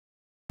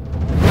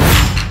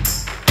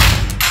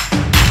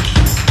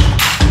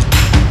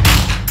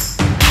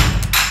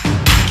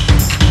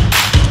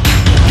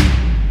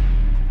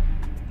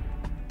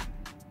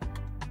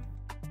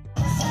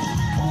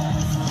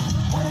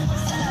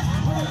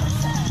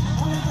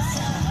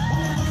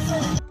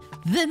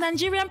The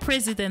Nigerian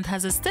president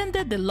has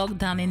extended the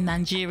lockdown in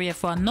Nigeria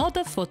for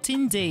another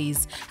 14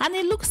 days, and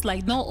it looks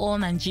like not all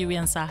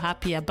Nigerians are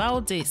happy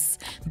about this.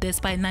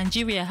 Despite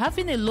Nigeria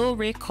having a low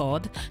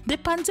record, the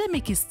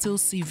pandemic is still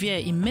severe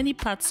in many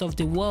parts of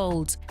the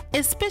world,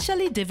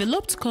 especially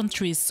developed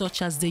countries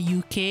such as the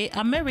UK,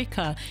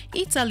 America,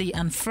 Italy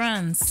and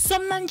France.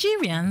 Some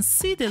Nigerians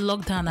see the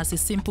lockdown as a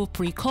simple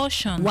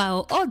precaution,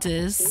 while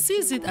others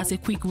sees it as a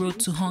quick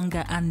road to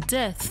hunger and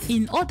death.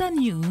 In other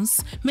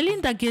news,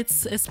 Melinda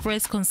Gates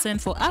expressed concern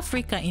for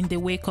Africa in the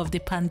wake of the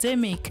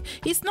pandemic.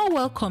 It's not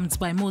welcomed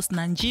by most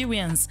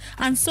Nigerians,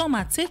 and some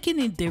are taking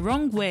it the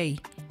wrong way.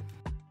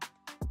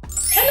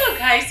 Hello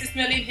guys, it's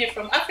Melinda here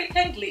from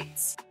African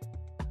Glitz.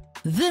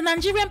 The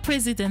Nigerian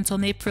president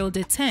on April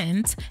the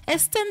 10th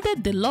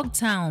extended the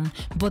lockdown,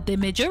 but the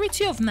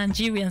majority of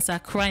Nigerians are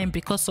crying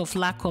because of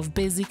lack of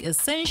basic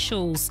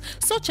essentials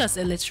such as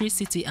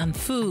electricity and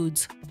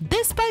food.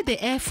 Despite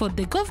the effort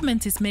the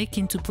government is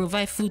making to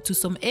provide food to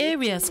some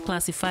areas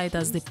classified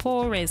as the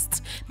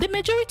poorest, the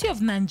majority of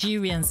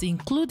Nigerians,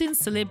 including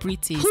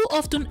celebrities who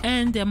often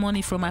earn their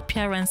money from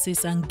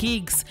appearances and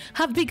gigs,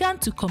 have begun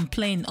to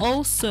complain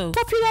also.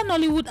 Popular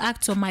Nollywood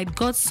actor Mike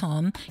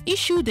Godson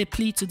issued a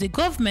plea to the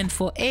government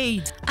for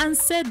aid and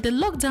said the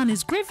lockdown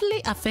is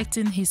gravely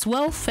affecting his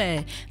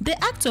welfare. The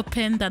actor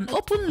penned an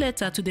open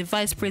letter to the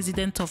Vice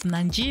President of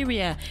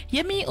Nigeria,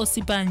 Yemi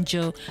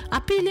Osibanjo,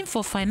 appealing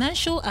for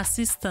financial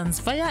assistance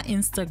via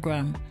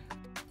Instagram.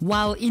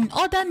 While in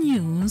other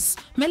news,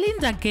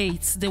 Melinda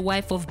Gates, the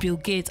wife of Bill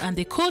Gates and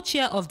the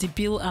co-chair of the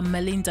Bill and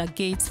Melinda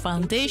Gates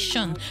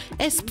Foundation,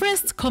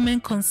 expressed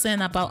common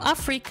concern about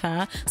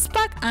Africa,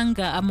 sparked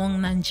anger among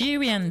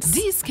Nigerians.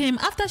 This came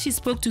after she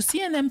spoke to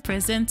CNN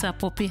presenter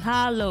Poppy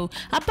Harlow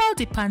about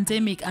the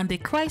pandemic and the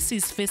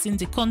crisis facing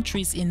the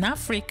countries in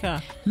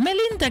Africa.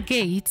 Melinda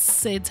Gates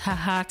said her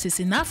heart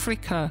is in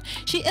Africa.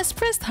 She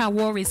expressed her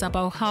worries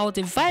about how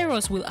the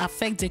virus will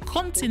affect the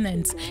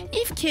continent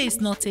if care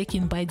is not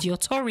taken by the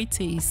authorities.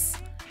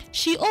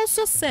 She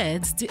also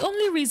said the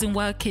only reason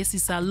why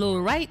cases are low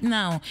right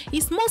now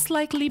is most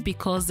likely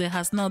because there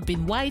has not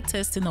been wide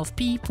testing of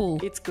people.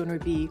 It's going to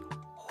be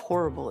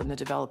horrible in the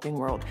developing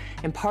world.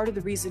 And part of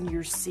the reason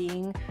you're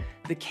seeing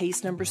the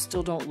case numbers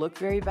still don't look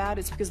very bad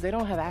is because they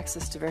don't have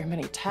access to very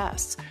many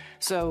tests.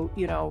 So,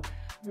 you know,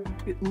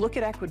 look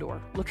at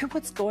Ecuador. Look at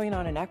what's going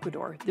on in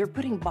Ecuador. They're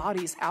putting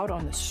bodies out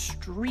on the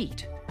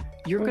street.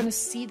 You're going to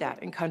see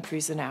that in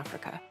countries in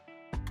Africa.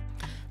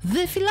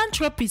 The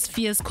philanthropist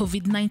fears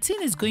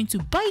COVID-19 is going to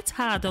bite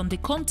hard on the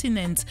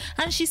continent,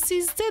 and she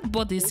sees dead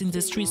bodies in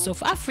the streets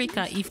of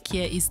Africa if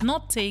care is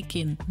not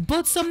taken.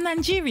 But some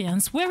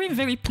Nigerians weren't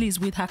very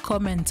pleased with her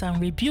comment and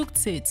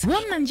rebuked it.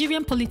 One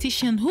Nigerian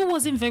politician who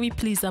wasn't very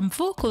pleased and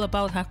vocal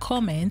about her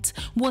comment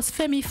was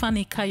Femi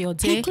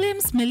Fani-Kayode. He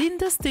claims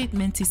Melinda's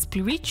statement is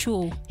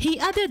spiritual. He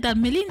added that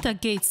Melinda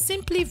Gates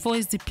simply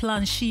voiced the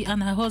plan she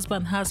and her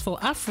husband has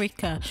for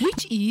Africa,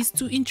 which is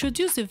to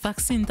introduce a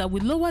vaccine that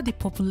will lower the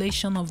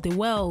population of the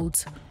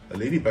world. A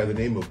lady by the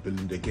name of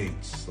Melinda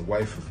Gates, the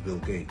wife of Bill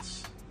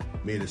Gates,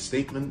 made a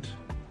statement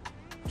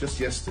just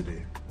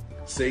yesterday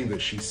saying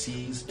that she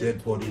sees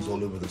dead bodies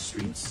all over the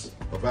streets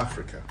of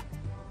Africa.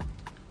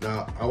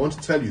 Now, I want to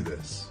tell you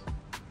this,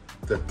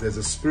 that there's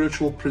a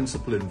spiritual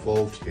principle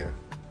involved here.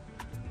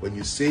 When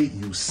you say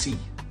you see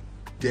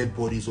dead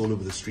bodies all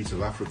over the streets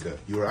of Africa,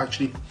 you are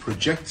actually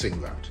projecting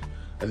that,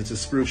 and it's a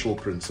spiritual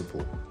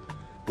principle.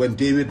 When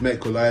David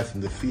met Goliath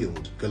in the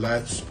field,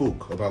 Goliath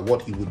spoke about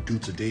what he would do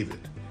to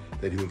David,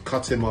 that he would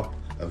cut him up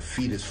and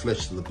feed his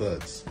flesh to the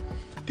birds.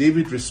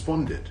 David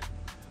responded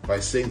by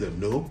saying that,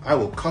 no, I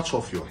will cut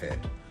off your head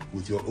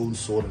with your own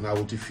sword and I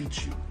will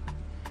defeat you.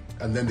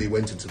 And then they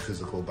went into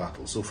physical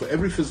battle. So for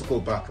every physical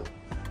battle,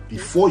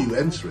 before you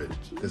enter it,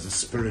 there's a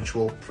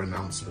spiritual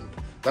pronouncement.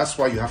 That's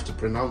why you have to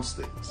pronounce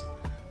things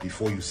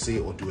before you say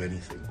or do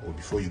anything, or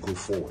before you go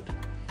forward.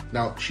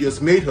 Now, she has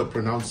made her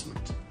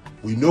pronouncement.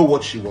 We know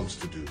what she wants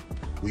to do.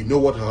 We know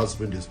what her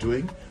husband is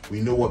doing.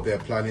 We know what their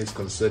plan is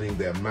concerning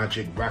their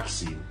magic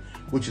vaccine,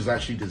 which is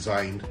actually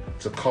designed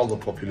to cull the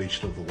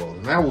population of the world.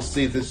 And I will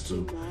say this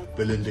to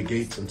Melinda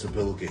Gates and to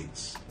Bill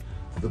Gates.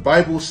 The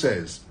Bible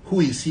says, who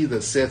is he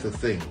that saith a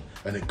thing,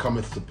 and it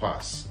cometh to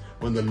pass,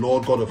 when the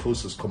Lord God of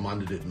hosts has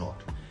commanded it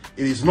not?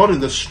 It is not in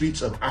the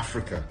streets of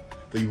Africa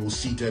that you will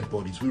see dead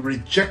bodies. We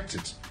reject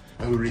it,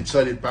 and we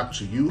return it back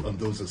to you and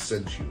those that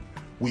sent you.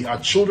 We are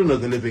children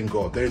of the living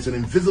God. There is an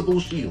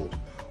invisible shield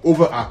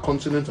over our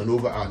continent and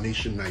over our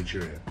nation,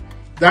 Nigeria.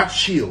 That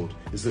shield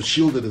is the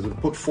shield that has been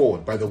put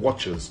forward by the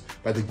watchers,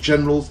 by the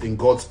generals in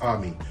God's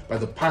army, by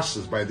the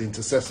pastors, by the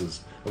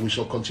intercessors, and we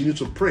shall continue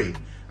to pray,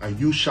 and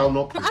you shall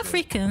not prevail.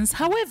 Africans,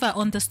 however,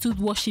 understood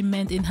what she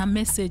meant in her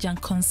message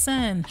and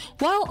concern,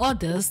 while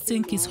others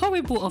think it's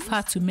horrible of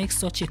her to make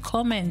such a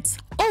comment.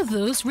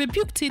 Others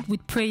rebuked it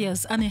with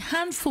prayers, and a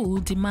handful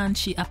demand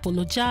she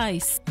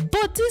apologize.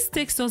 But this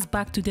takes us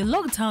back to the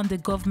lockdown the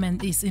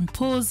government is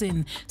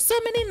imposing. So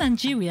many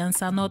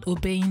Nigerians are not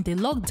obeying the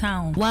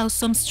lockdown, while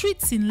some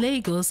streets in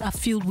Lagos are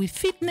filled with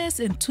fitness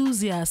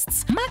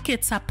enthusiasts.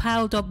 Markets are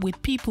piled up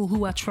with people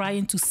who are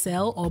trying to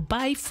sell or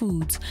buy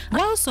food,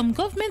 while some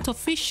government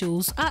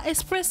officials are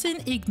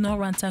expressing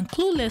ignorance and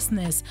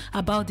cluelessness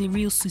about the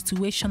real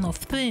situation of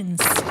things.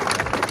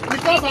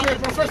 Because I'm a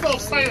professor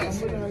of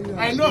science,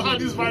 I know how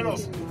this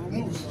virus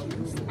moves.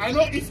 I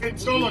know its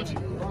etiology.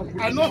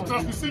 I know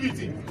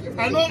transmissivity.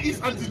 I know its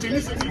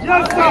antigenicity.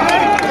 Yes,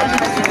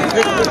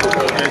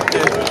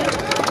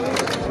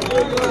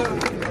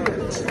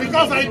 sir.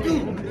 Because I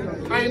do.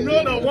 I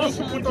know that once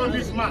you put on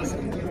this mask,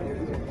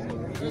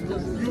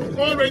 you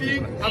already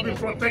have been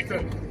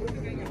protected.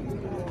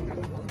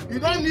 You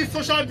don't need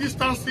social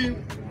distancing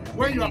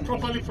when you are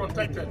properly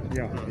protected.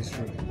 Yeah, it's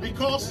true.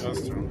 Because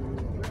that's true.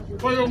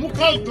 For your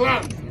mucal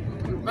gland,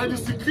 that you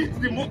secrete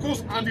the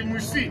mucus and the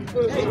muci.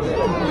 It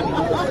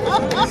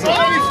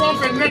already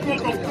forms a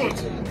network of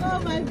coats. Oh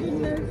my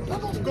goodness.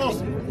 That of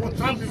course will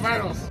trap the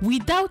virus.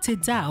 Without a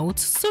doubt,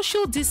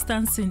 social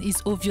distancing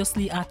is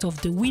obviously out of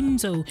the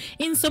window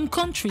in some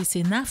countries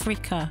in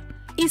Africa.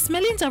 Is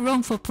Melinda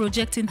wrong for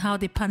projecting how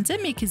the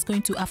pandemic is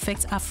going to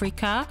affect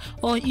Africa,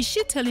 or is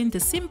she telling the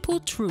simple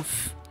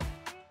truth?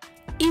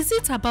 Is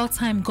it about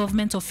time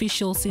government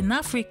officials in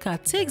Africa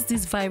takes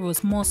this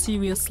virus more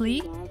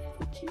seriously?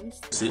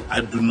 See,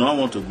 I do not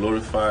want to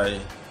glorify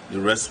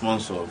the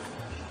response of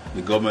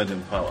the government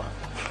in power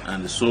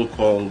and the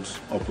so-called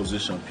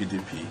opposition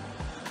PDP,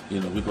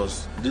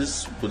 because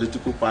these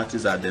political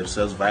parties are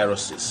themselves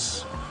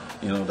viruses,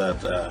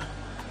 that are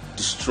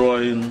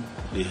destroying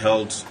the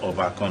health of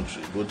our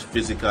country, both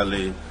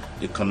physically,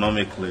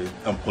 economically,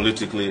 and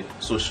politically,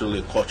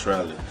 socially,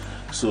 culturally.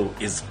 So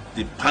it's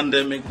the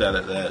pandemic that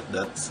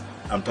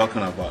I'm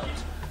talking about.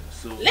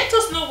 So let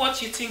us know what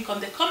you think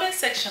on the comment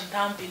section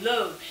down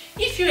below.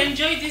 If you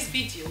enjoyed this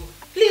video,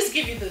 please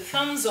give it a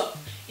thumbs up.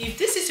 If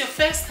this is your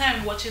first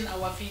time watching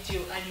our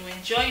video and you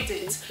enjoyed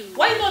it,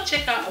 why not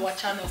check out our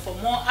channel for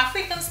more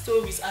African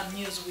stories and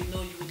news we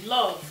know you would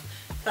love.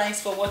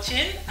 Thanks for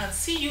watching and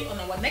see you on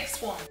our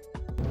next one.